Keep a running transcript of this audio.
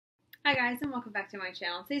Hi guys, and welcome back to my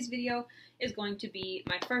channel. Today's video is going to be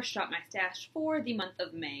my first Shop My Stash for the month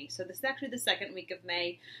of May. So this is actually the second week of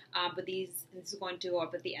May, but this is going to go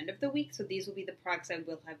up at the end of the week. So these will be the products I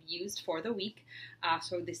will have used for the week,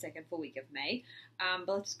 so the second full week of May.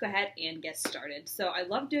 But let's go ahead and get started. So I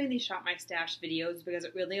love doing these Shop My Stash videos because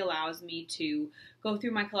it really allows me to go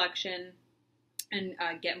through my collection and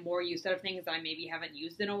get more use out of things that I maybe haven't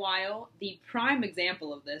used in a while. The prime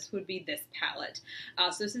example of this would be this palette.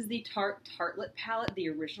 So this is the Tartelette palette, the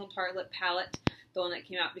original Tartelette palette, the one that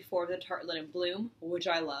came out before the Tartelette in Bloom, which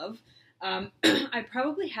I love. I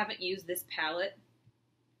probably haven't used this palette.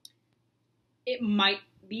 It might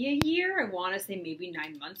be a year. I want to say maybe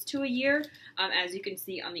 9 months to a year. As you can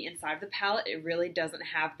see on the inside of the palette, it really doesn't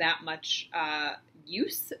have that much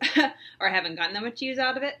use, or I haven't gotten that much use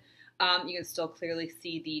out of it. You can still clearly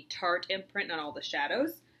see the Tarte imprint on all the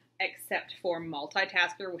shadows, except for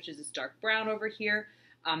Multitasker, which is this dark brown over here.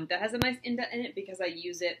 That has a nice indent in it because I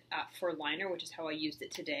use it for liner, which is how I used it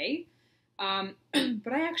today.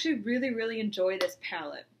 But I actually really enjoy this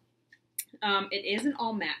palette. It is an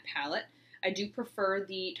all matte palette. I do prefer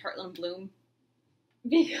the Tartelette in Bloom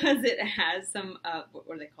because it has some, what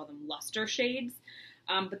do they call them, luster shades.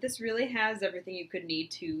 But this really has everything you could need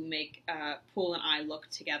to make pool and eye look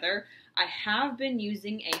together. I have been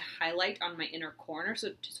using a highlight on my inner corner, so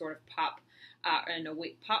to sort of pop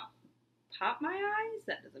my eyes?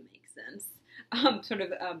 That doesn't make sense. Sort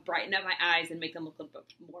of brighten up my eyes and make them look a little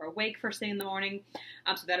bit more awake first thing in the morning.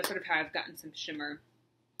 So that is sort of how I've gotten some shimmer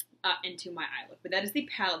into my eye look. But that is the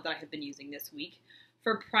palette that I have been using this week.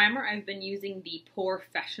 For primer, I've been using the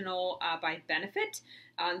Porefessional by Benefit.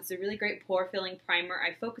 It's a really great pore filling primer.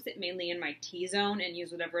 I focus it mainly in my T-zone and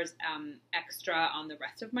use whatever is extra on the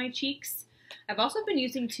rest of my cheeks. I've also been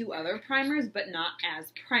using two other primers, but not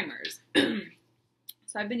as primers.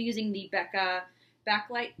 So I've been using the Becca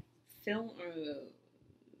Backlight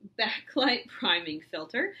Priming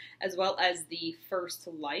Filter, as well as the First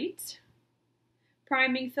Light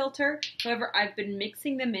priming filter. However, I've been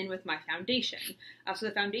mixing them in with my foundation. So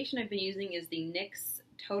the foundation I've been using is the NYX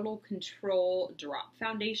Total Control Drop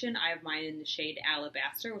Foundation. I have mine in the shade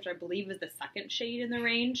Alabaster, which I believe is the second shade in the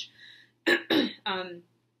range.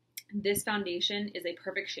 This foundation is a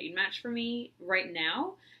perfect shade match for me right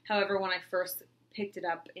now. However, when I first picked it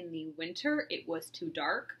up in the winter, it was too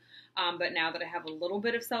dark. But now that I have a little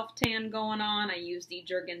bit of self-tan going on, I use the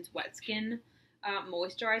Jergens Wet Skin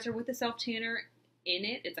moisturizer with the self-tanner in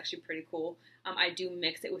it. It's actually pretty cool. I do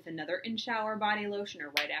mix it with another in-shower body lotion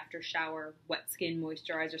or right after shower wet skin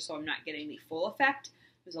moisturizer, so I'm not getting the full effect.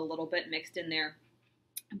 There's a little bit mixed in there.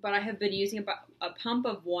 But I have been using about a pump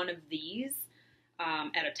of one of these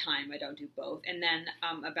at a time. I don't do both. And then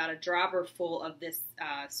about a dropper full of this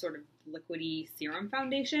sort of liquidy serum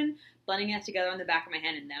foundation, blending it together on the back of my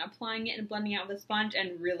hand and then applying it and blending out with a sponge,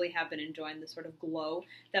 and really have been enjoying the sort of glow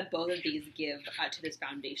that both of these give to this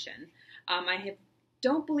foundation. I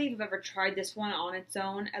don't believe I've ever tried this one on its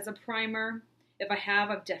own as a primer. If I have,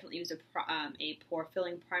 I've definitely used a pore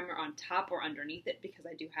filling primer on top or underneath it because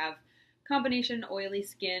I do have combination oily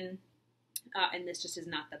skin, and this just is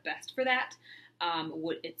not the best for that.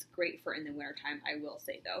 It's great for in the wintertime, I will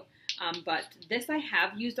say though. But this I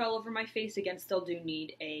have used all over my face. Again, still do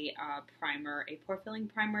need a primer, a pore filling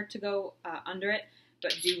primer to go under it,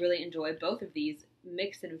 but do really enjoy both of these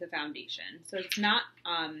mixed in with a foundation. So it's not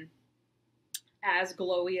as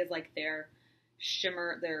glowy as like their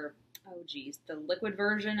shimmer, the liquid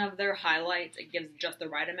version of their highlights. It gives just the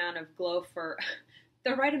right amount of glow for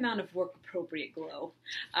the right amount of work appropriate glow.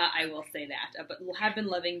 I will say that, but have been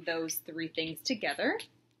loving those three things together.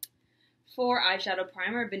 For eyeshadow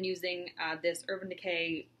primer, I've been using this Urban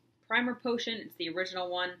Decay Primer Potion. It's the original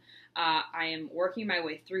one. I am working my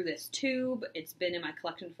way through this tube. It's been in my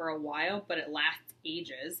collection for a while, but it lasts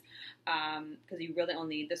ages because you really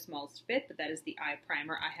only need the smallest fit, but that is the eye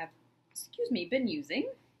primer I have, been using.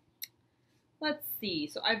 Let's see.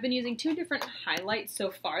 So I've been using two different highlights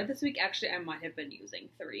so far this week. Actually, I might have been using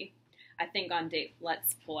three. I think on date,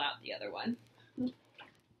 let's pull out the other one.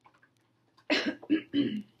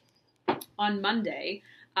 On Monday,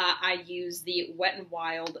 I used the Wet n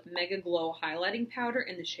Wild Mega Glow Highlighting Powder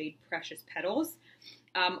in the shade Precious Petals.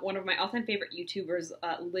 One of my all-time favorite YouTubers,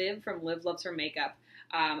 Liv from Liv Loves Her Makeup,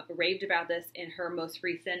 raved about this in her most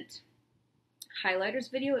recent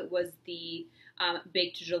highlighters video. It was the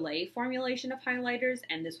Baked Gelée formulation of highlighters,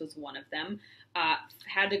 and this was one of them.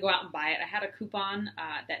 Had to go out and buy it. I had a coupon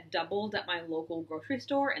that doubled at my local grocery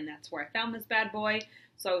store, and that's where I found this bad boy.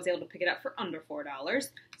 So I was able to pick it up for under $4.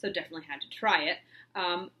 so definitely had to try it.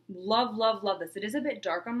 Love, love, love this. It is a bit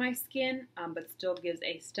dark on my skin, but still gives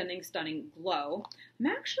a stunning, stunning glow. I'm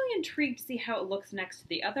actually intrigued to see how it looks next to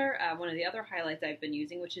the other, one of the other highlights I've been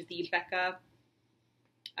using, which is the Becca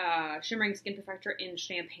Shimmering Skin Perfector in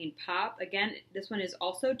Champagne Pop. Again, this one is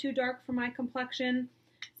also too dark for my complexion.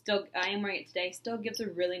 Still, I am wearing it today. Still gives a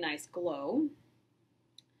really nice glow.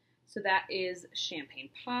 So that is Champagne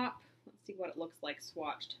Pop. Let's see what it looks like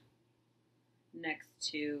swatched next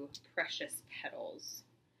to Precious Petals.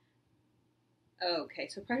 Okay,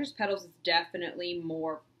 so Precious Petals is definitely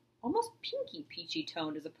more almost pinky peachy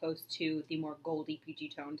toned as opposed to the more goldy peachy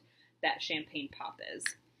toned that Champagne Pop is.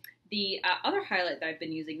 The other highlight that I've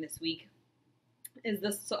been using this week is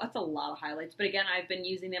this. So that's a lot of highlights, but again, I've been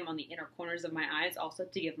using them on the inner corners of my eyes also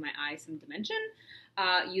to give my eyes some dimension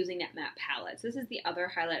using that matte palette. So this is the other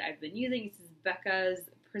highlight I've been using. This is Becca's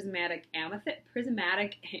Prismatic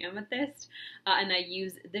Amethyst, and I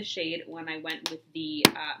use this shade when I went with the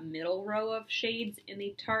middle row of shades in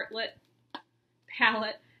the Tartelette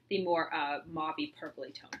palette, the more mauve-y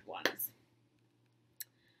purpley toned ones.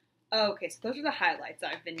 Okay, so those are the highlights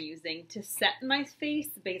I've been using to set my face.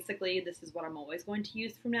 Basically, this is what I'm always going to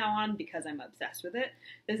use from now on because I'm obsessed with it.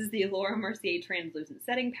 This is the Laura Mercier Translucent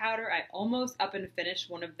Setting Powder. I almost up and finished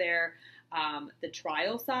one of their, the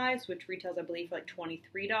trial size, which retails, I believe, for like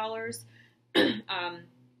 $23.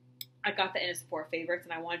 I got that in a Sephora Favorites,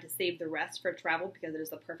 and I wanted to save the rest for travel because it is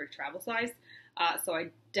the perfect travel size. So I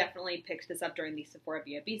definitely picked this up during the Sephora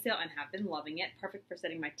VIP sale and have been loving it. Perfect for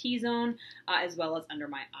setting my T-zone as well as under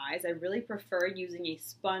my eyes. I really prefer using a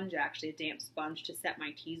sponge, actually a damp sponge, to set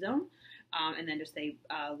my T-zone, and then just a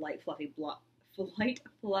light fluffy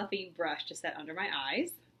brush to set under my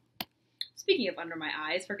eyes. Speaking of under my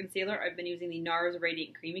eyes, for concealer, I've been using the NARS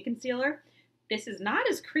Radiant Creamy Concealer. This is not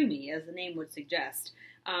as creamy as the name would suggest.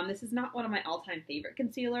 This is not one of my all-time favorite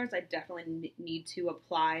concealers. I definitely need to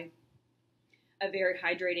apply a very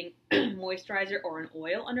hydrating moisturizer or an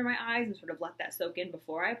oil under my eyes and sort of let that soak in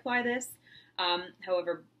before I apply this.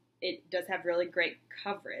 However, it does have really great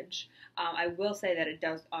coverage. I will say that it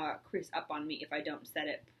does crease up on me if I don't set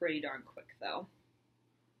it pretty darn quick, though.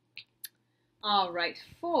 All right,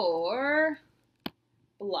 for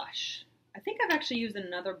blush. I think I've actually used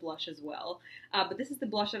another blush as well, but this is the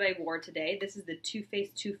blush that I wore today. This is the Too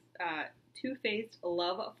Faced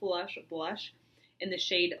Love Flush Blush in the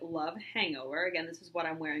shade Love Hangover. Again, this is what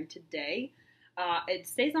I'm wearing today. It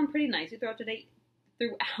stays on pretty nicely throughout the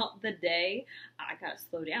day. I gotta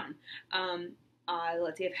slow down.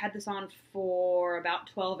 Let's see, I've had this on for about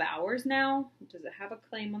 12 hours now. Does it have a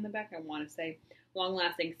claim on the back? I want to say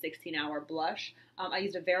long-lasting 16-hour blush. I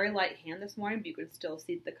used a very light hand this morning, but you can still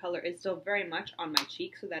see the color is still very much on my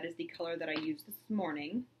cheek, so that is the color that I used this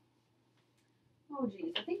morning. Oh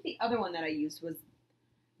geez, I think the other one that I used was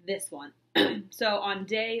this one. So on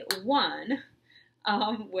day one,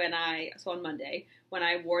 on Monday, when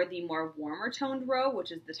I wore the more warmer toned row,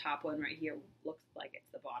 which is the top one right here, looks like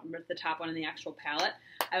it's the bottom, but it's the top one in the actual palette,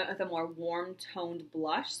 I went with a more warm toned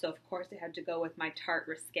blush, so of course I had to go with my Tarte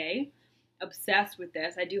Risque. Obsessed with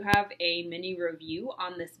this. I do have a mini review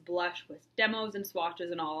on this blush with demos and swatches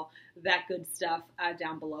and all that good stuff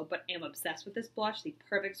down below, but am obsessed with this blush, the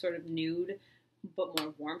perfect sort of nude, but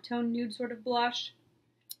more warm tone nude sort of blush.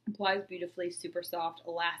 Applies beautifully, super soft,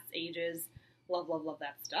 lasts ages. Love, love, love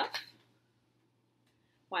that stuff.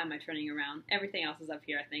 Why am I turning around? Everything else is up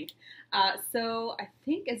here, I think. So I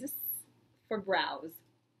think, is this for brows?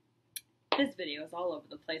 This video is all over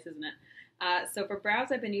the place, isn't it? So for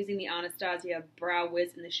brows, I've been using the Anastasia Brow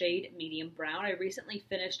Wiz in the shade Medium Brown. I recently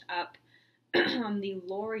finished up the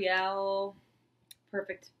L'Oreal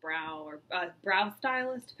Perfect Brow or Brow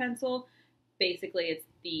Stylist pencil. Basically, it's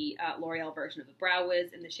the L'Oreal version of the Brow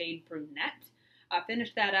Wiz in the shade Brunette.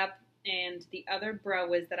 Finished that up, and the other Brow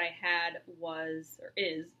Wiz that I had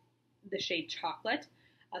is the shade Chocolate.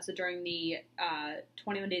 So during the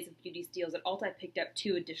 21 Days of Beauty Steals at Ulta, I picked up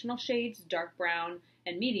 2 additional shades, Dark Brown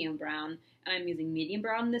and Medium Brown, and I'm using Medium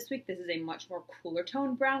Brown this week. This is a much more cooler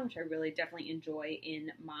toned brown, which I really definitely enjoy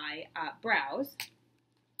in my brows.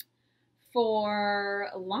 For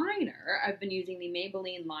liner, I've been using the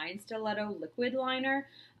Maybelline Line Stiletto Liquid Liner.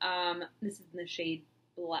 This is in the shade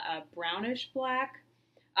brownish black.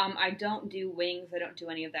 I don't do wings. I don't do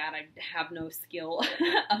any of that. I have no skill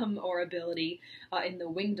or ability in the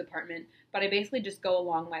wing department, but I basically just go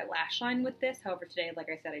along my lash line with this. However, today, like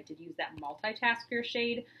I said, I did use that Multitasker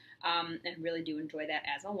shade and really do enjoy that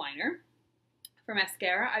as a liner. For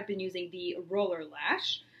mascara, I've been using the Roller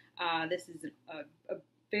Lash. This is a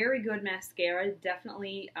very good mascara,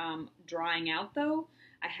 definitely drying out though.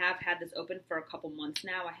 I have had this open for a couple months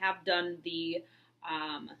now. I have done the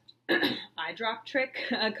eye drop trick,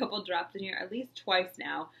 a couple drops in here, at least twice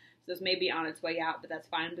now. So this may be on its way out, but that's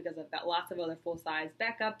fine because I've got lots of other full-size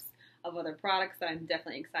backups of other products that I'm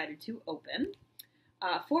definitely excited to open.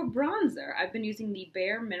 For bronzer, I've been using the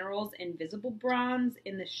Bare Minerals Invisible Bronze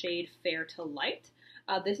in the shade Fair to Light.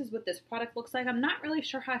 This is what this product looks like. I'm not really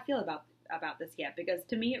sure how I feel about this yet because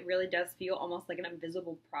to me it really does feel almost like an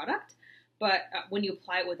invisible product. But when you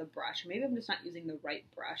apply it with a brush, maybe I'm just not using the right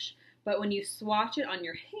brush, but when you swatch it on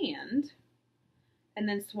your hand and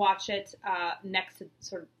then swatch it next to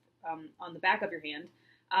sort of on the back of your hand,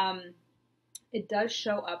 it does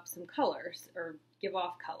show up some colors or give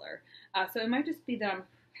off color. So it might just be that I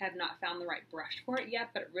have not found the right brush for it yet,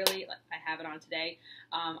 but really I have it on today.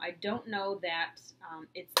 I don't know that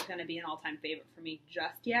it's going to be an all-time favorite for me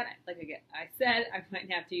just yet. Like I said, I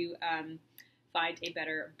might have to find a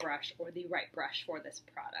better brush or the right brush for this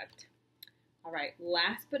product. All right,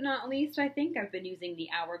 last but not least, I think I've been using the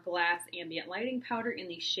Hourglass Ambient Lighting Powder in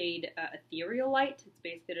the shade Ethereal Light. It's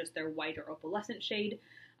basically just their white or opalescent shade.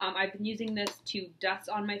 I've been using this to dust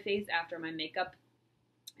on my face after my makeup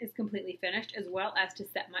is completely finished, as well as to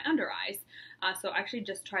set my under eyes. So I actually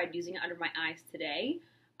just tried using it under my eyes today.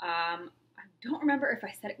 I don't remember if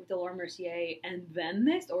I set it with the Laura Mercier and then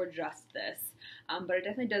this or just this, but it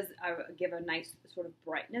definitely does give a nice sort of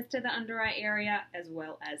brightness to the under eye area, as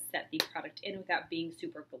well as set the product in without being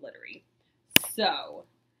super glittery. So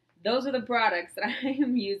those are the products that I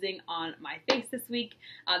am using on my face this week,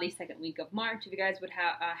 the second week of March. If you guys would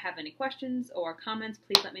have any questions or comments,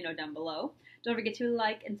 please let me know down below. Don't forget to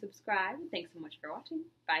like and subscribe. Thanks so much for watching.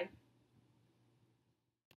 Bye.